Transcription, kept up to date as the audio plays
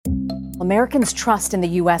Americans' trust in the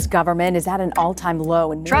U.S. government is at an all-time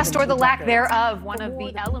low. Trust or the lack thereof, one of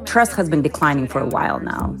the elements. Trust has been declining for a while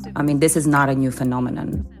now. I mean, this is not a new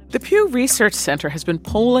phenomenon. The Pew Research Center has been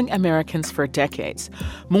polling Americans for decades.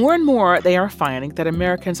 More and more, they are finding that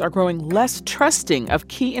Americans are growing less trusting of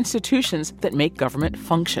key institutions that make government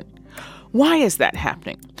function. Why is that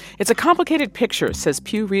happening? It's a complicated picture, says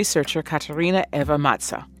Pew researcher Katarina Eva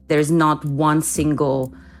Matza. There's not one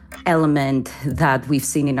single element that we've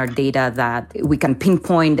seen in our data that we can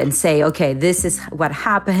pinpoint and say, okay, this is what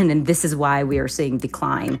happened and this is why we are seeing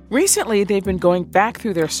decline. Recently, they've been going back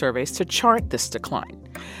through their surveys to chart this decline.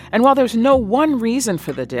 And while there's no one reason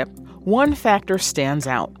for the dip, one factor stands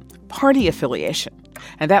out: party affiliation.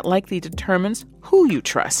 And that likely determines who you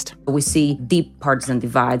trust. We see deep partisan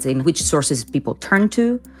divides in which sources people turn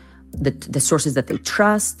to, the sources that they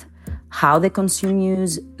trust, how they consume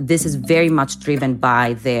news. This is very much driven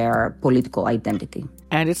by their political identity.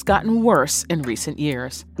 And it's gotten worse in recent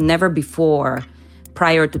years. Never before,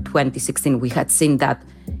 prior to 2016, we had seen that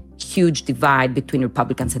huge divide between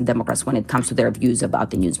Republicans and Democrats when it comes to their views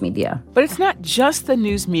about the news media. But it's not just the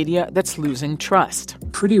news media that's losing trust.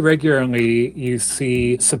 Pretty regularly, you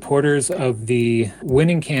see supporters of the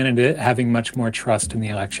winning candidate having much more trust in the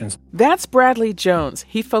elections. That's Bradley Jones.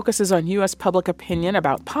 He focuses on U.S. public opinion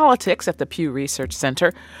about politics at the Pew Research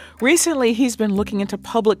Center. Recently, he's been looking into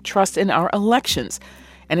public trust in our elections,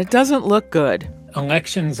 and it doesn't look good.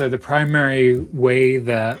 Elections are the primary way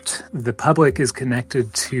that the public is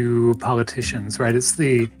connected to politicians, right? It's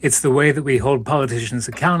the way that we hold politicians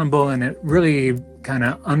accountable, and it really kind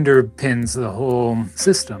of underpins the whole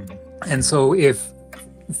system. And so if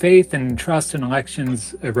faith and trust in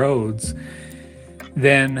elections erodes,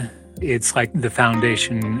 then it's like the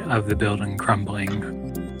foundation of the building crumbling.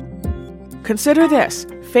 Consider this.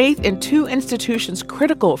 Faith in two institutions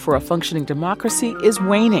critical for a functioning democracy is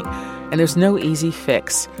waning, and there's no easy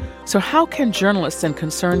fix. So how can journalists and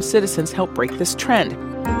concerned citizens help break this trend?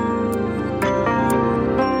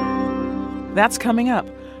 That's coming up.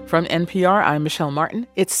 From NPR, I'm Michelle Martin.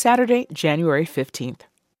 It's Saturday, January 15th.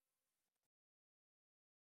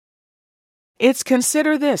 It's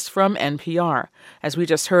Consider This from NPR. As we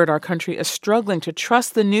just heard, our country is struggling to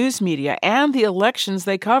trust the news media and the elections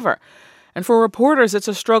they cover. And for reporters, it's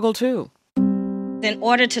a struggle, too. In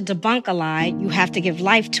order to debunk a lie, you have to give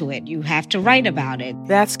life to it. You have to write about it.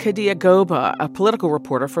 That's Kadia Goba, a political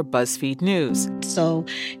reporter for BuzzFeed News. So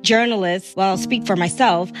journalists, well, I'll speak for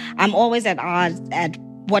myself, I'm always at odds at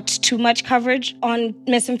what's too much coverage on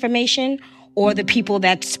misinformation or the people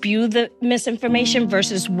that spew the misinformation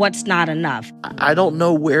versus what's not enough. I don't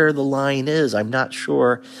know where the line is. I'm not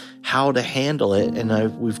sure how to handle it,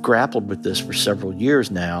 and we've grappled with this for several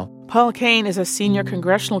years now. Paul Kane is a senior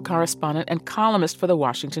congressional correspondent and columnist for The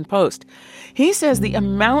Washington Post. He says the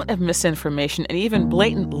amount of misinformation and even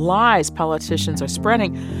blatant lies politicians are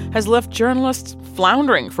spreading has left journalists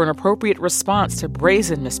floundering for an appropriate response to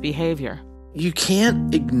brazen misbehavior. You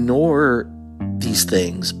can't ignore these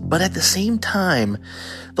things, but at the same time,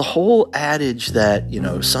 the whole adage that,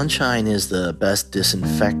 sunshine is the best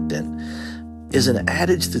disinfectant is an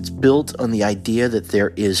adage that's built on the idea that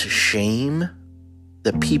there is shame,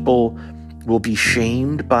 that people will be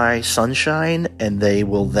shamed by sunshine and they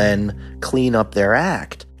will then clean up their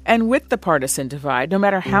act. And with the partisan divide, no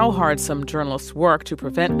matter how hard some journalists work to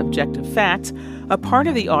prevent objective facts, a part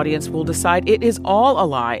of the audience will decide it is all a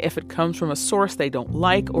lie if it comes from a source they don't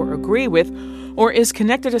like or agree with, or is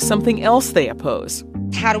connected to something else they oppose.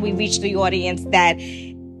 How do we reach the audience that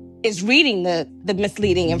is reading the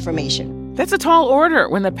misleading information? That's a tall order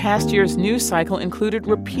when the past year's news cycle included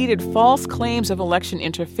repeated false claims of election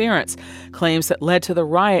interference, claims that led to the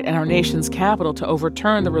riot in our nation's capital to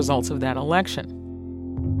overturn the results of that election.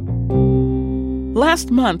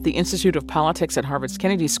 Last month, the Institute of Politics at Harvard's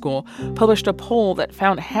Kennedy School published a poll that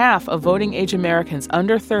found half of voting-age Americans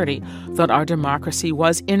under 30 thought our democracy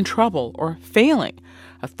was in trouble or failing.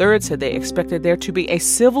 A third said they expected there to be a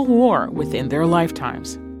civil war within their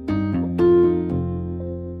lifetimes.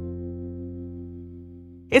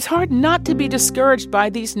 It's hard not to be discouraged by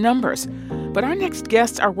these numbers, but our next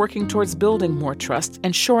guests are working towards building more trust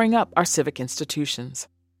and shoring up our civic institutions.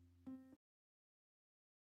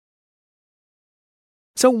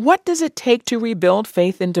 So what does it take to rebuild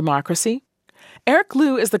faith in democracy? Eric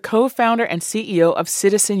Liu is the co-founder and CEO of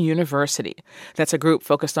Citizen University. That's a group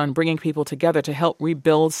focused on bringing people together to help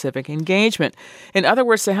rebuild civic engagement. In other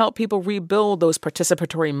words, to help people rebuild those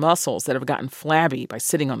participatory muscles that have gotten flabby by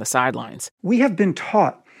sitting on the sidelines. We have been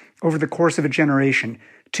taught over the course of a generation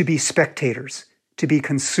to be spectators, to be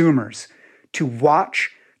consumers, to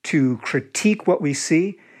watch, to critique what we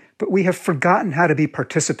see, but we have forgotten how to be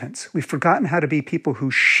participants. We've forgotten how to be people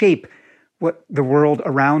who shape what the world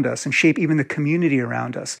around us and shape even the community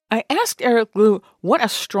around us. I asked Eric Liu what a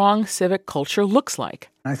strong civic culture looks like.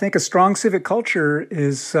 I think a strong civic culture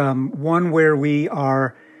is one where we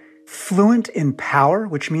are fluent in power,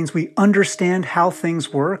 which means we understand how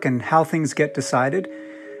things work and how things get decided,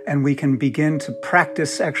 and we can begin to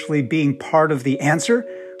practice actually being part of the answer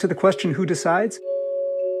to the question, who decides?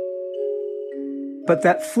 But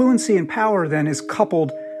that fluency in power then is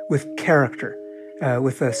coupled with character,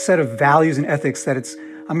 with a set of values and ethics that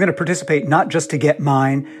I'm going to participate not just to get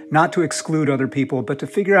mine, not to exclude other people, but to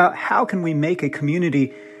figure out how can we make a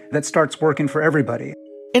community that starts working for everybody.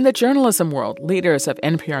 In the journalism world, leaders of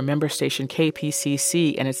NPR member station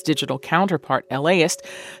KPCC and its digital counterpart, LAist,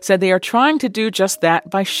 said they are trying to do just that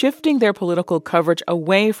by shifting their political coverage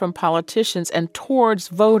away from politicians and towards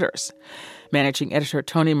voters. Managing editor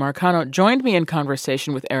Tony Marcano joined me in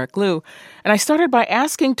conversation with Eric Liu, and I started by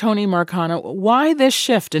asking Tony Marcano why this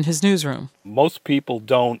shift in his newsroom. Most people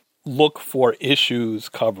don't look for issues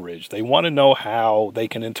coverage. They want to know how they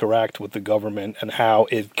can interact with the government and how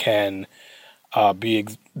it can be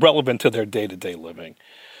relevant to their day-to-day living.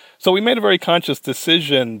 So we made a very conscious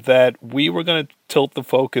decision that we were going to tilt the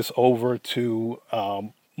focus over to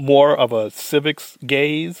more of a civics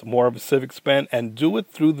gaze, more of a civics bent, and do it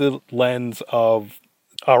through the lens of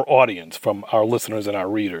our audience, from our listeners and our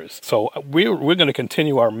readers. So we're going to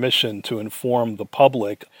continue our mission to inform the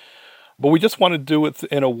public, but we just want to do it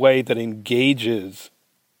in a way that engages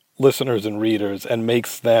listeners and readers and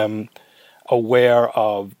makes them aware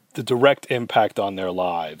of the direct impact on their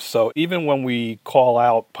lives. So even when we call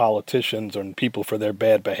out politicians or people for their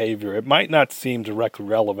bad behavior, it might not seem directly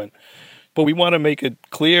relevant, but we want to make it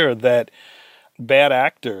clear that bad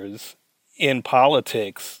actors in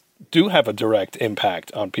politics do have a direct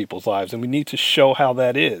impact on people's lives, and we need to show how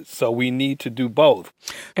that is. So we need to do both.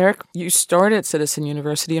 Eric, you started Citizen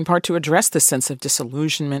University in part to address this sense of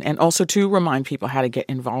disillusionment and also to remind people how to get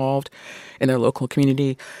involved in their local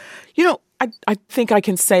community. You know, I think I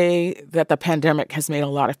can say that the pandemic has made a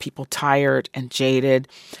lot of people tired and jaded,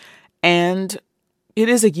 and it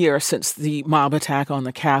is a year since the mob attack on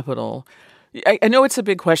the Capitol. I know it's a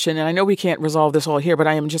big question, and I know we can't resolve this all here, but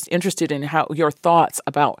I am just interested in how your thoughts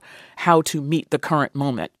about how to meet the current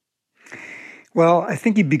moment. Well, I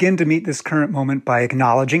think you begin to meet this current moment by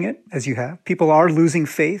acknowledging it, as you have. People are losing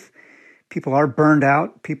faith. People are burned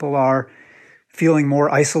out. People are feeling more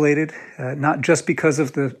isolated, not just because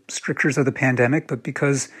of the strictures of the pandemic, but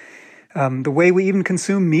because the way we even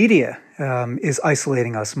consume media is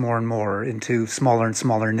isolating us more and more into smaller and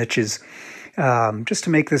smaller niches, just to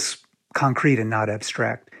make this concrete and not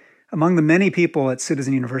abstract. Among the many people at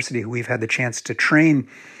Citizen University who we've had the chance to train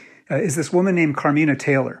is this woman named Carmina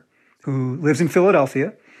Taylor, who lives in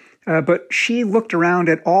Philadelphia, but she looked around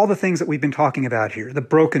at all the things that we've been talking about here, the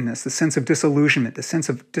brokenness, the sense of disillusionment, the sense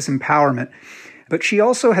of disempowerment. But she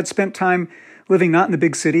also had spent time living not in the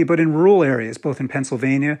big city, but in rural areas, both in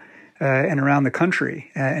Pennsylvania and around the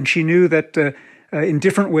country. And she knew that in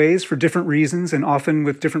different ways, for different reasons, and often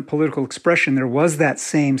with different political expression, there was that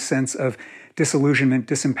same sense of disillusionment,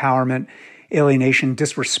 disempowerment, alienation,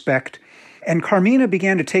 disrespect. And Carmina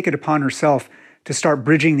began to take it upon herself to start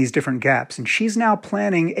bridging these different gaps. And she's now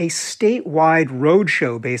planning a statewide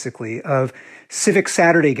roadshow, basically, of Civic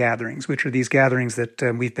Saturday gatherings, which are these gatherings that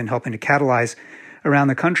we've been helping to catalyze around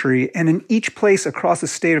the country. And in each place across the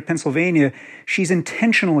state of Pennsylvania, she's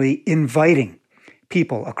intentionally inviting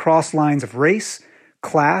people across lines of race,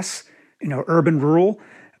 class, urban, rural,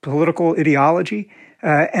 political ideology.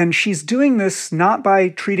 And she's doing this not by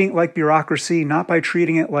treating it like bureaucracy, not by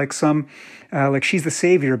treating it like like she's the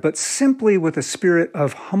savior, but simply with a spirit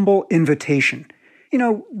of humble invitation.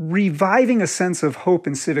 Reviving a sense of hope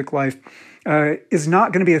in civic life is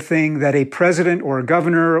not going to be a thing that a president or a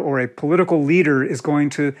governor or a political leader is going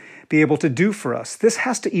to be able to do for us. This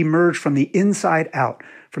has to emerge from the inside out,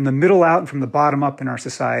 from the middle out, and from the bottom up in our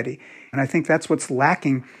society. And I think that's what's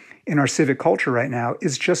lacking in our civic culture right now,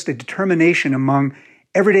 is just a determination among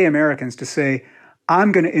everyday Americans to say,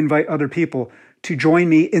 I'm going to invite other people to join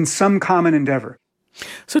me in some common endeavor.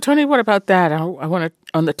 So, Tony, what about that? I want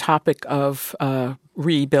to, on the topic of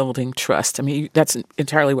rebuilding trust. I mean, that's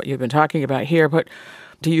entirely what you've been talking about here, but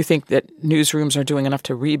do you think that newsrooms are doing enough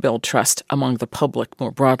to rebuild trust among the public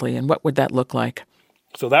more broadly, and what would that look like?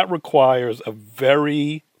 So that requires a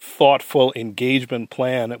very thoughtful engagement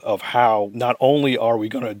plan of how not only are we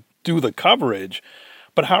going to do the coverage,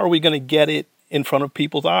 but how are we going to get it in front of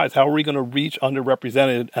people's eyes? How are we going to reach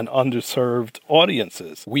underrepresented and underserved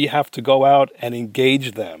audiences? We have to go out and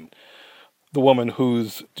engage them. the woman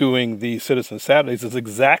who's doing the Citizen Saturdays, is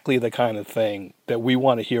exactly the kind of thing that we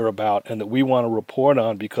want to hear about and that we want to report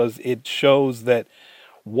on, because it shows that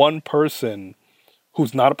one person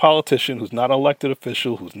who's not a politician, who's not an elected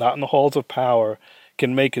official, who's not in the halls of power,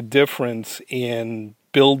 can make a difference in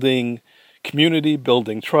building community,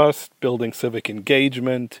 building trust, building civic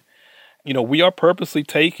engagement. You know, we are purposely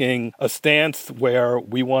taking a stance where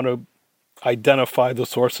we want to identify the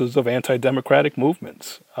sources of anti-democratic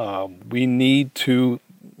movements. We need to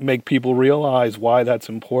make people realize why that's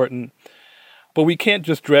important. But we can't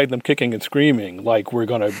just drag them kicking and screaming like we're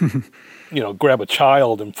going to, grab a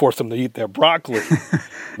child and force them to eat their broccoli.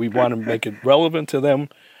 We want to make it relevant to them.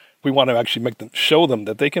 We want to actually show them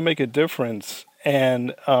that they can make a difference.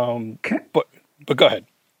 And but go ahead.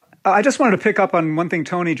 I just wanted to pick up on one thing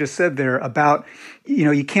Tony just said there about,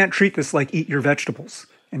 you can't treat this like eat your vegetables,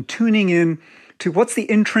 and tuning in to what's the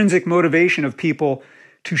intrinsic motivation of people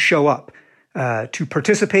to show up, to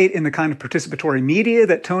participate in the kind of participatory media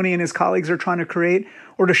that Tony and his colleagues are trying to create,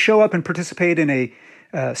 or to show up and participate in a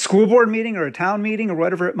school board meeting or a town meeting or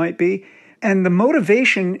whatever it might be. And the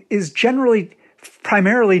motivation is generally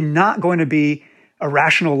primarily not going to be a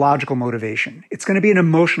rational, logical motivation. It's going to be an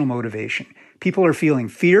emotional motivation. People are feeling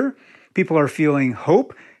fear. People are feeling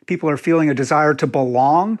hope. People are feeling a desire to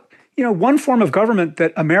belong. One form of government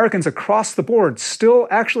that Americans across the board still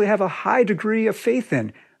actually have a high degree of faith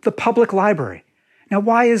in, the public library. Now,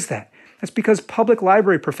 why is that? That's because public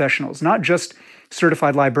library professionals, not just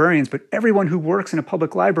certified librarians, but everyone who works in a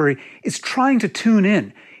public library is trying to tune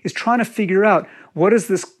in, is trying to figure out, what does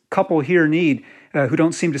this couple here need who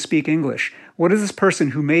don't seem to speak English? What does this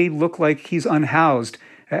person who may look like he's unhoused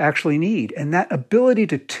actually need? And that ability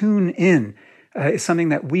to tune in is something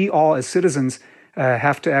that we all as citizens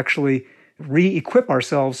have to actually re-equip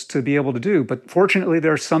ourselves to be able to do. But fortunately,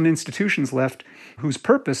 there are some institutions left whose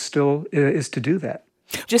purpose still is to do that.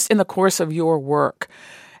 Just in the course of your work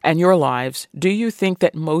and your lives, do you think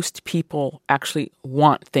that most people actually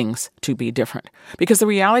want things to be different? Because the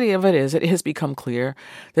reality of it is, it has become clear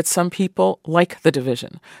that some people like the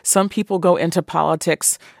division. Some people go into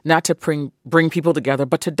politics not to bring people together,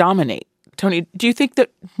 but to dominate. Tony, do you think that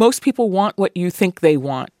most people want what you think they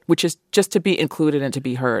want, which is just to be included and to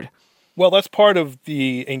be heard? Well, that's part of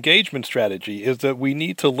the engagement strategy, is that we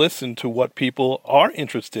need to listen to what people are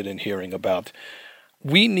interested in hearing about.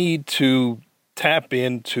 We need to tap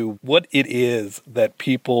into what it is that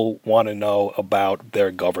people want to know about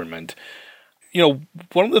their government.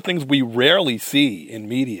 One of the things we rarely see in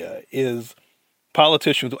media is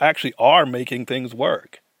politicians who actually are making things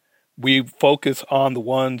work. We focus on the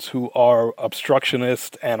ones who are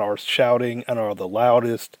obstructionists and are shouting and are the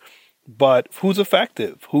loudest, but who's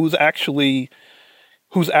effective? Who's actually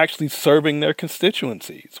serving their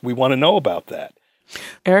constituencies? We want to know about that.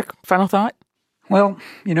 Eric, final thought? Well,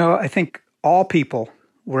 I think all people,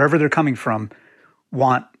 wherever they're coming from,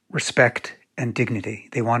 want respect and dignity.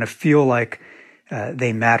 They want to feel like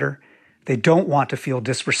they matter. They don't want to feel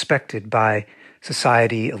disrespected by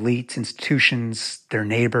society, elites, institutions, their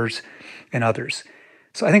neighbors, and others.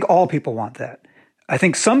 So I think all people want that. I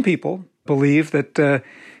think some people believe that,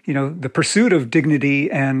 the pursuit of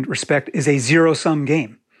dignity and respect is a zero-sum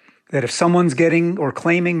game. That if someone's getting or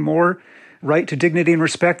claiming more right to dignity and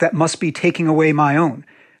respect, that must be taking away my own.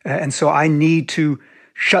 And so I need to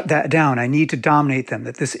shut that down. I need to dominate them,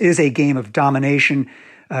 that this is a game of domination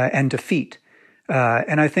and defeat.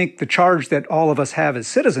 And I think the charge that all of us have as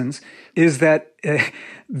citizens is that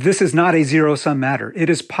this is not a zero-sum matter. It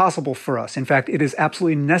is possible for us. In fact, it is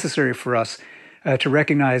absolutely necessary for us to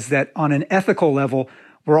recognize that on an ethical level,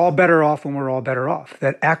 we're all better off when we're all better off.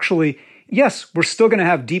 That actually, yes, we're still going to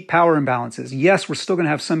have deep power imbalances. Yes, we're still going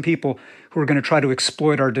to have some people who are going to try to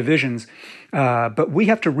exploit our divisions. But we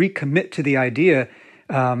have to recommit to the idea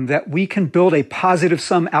that we can build a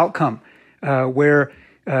positive-sum outcome where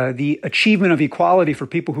the achievement of equality for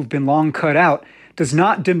people who've been long cut out does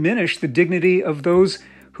not diminish the dignity of those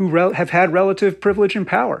who have had relative privilege and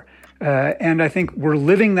power. And I think we're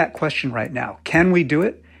living that question right now. Can we do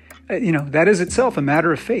it? That is itself a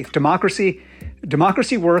matter of faith. Democracy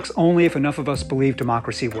works only if enough of us believe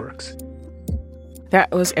democracy works. That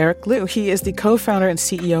was Eric Liu. He is the co-founder and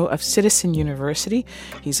CEO of Citizen University.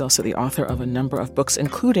 He's also the author of a number of books,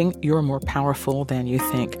 including You're More Powerful Than You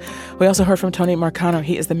Think. We also heard from Tony Marcano.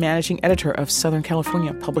 He is the managing editor of Southern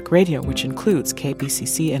California Public Radio, which includes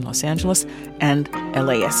KPCC in Los Angeles and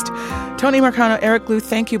LAist. Tony Marcano, Eric Liu,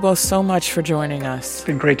 thank you both so much for joining us. It's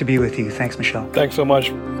been great to be with you. Thanks, Michelle. Thanks so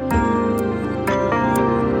much.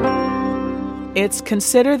 It's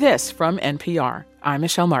Consider This from NPR. I'm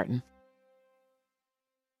Michelle Martin.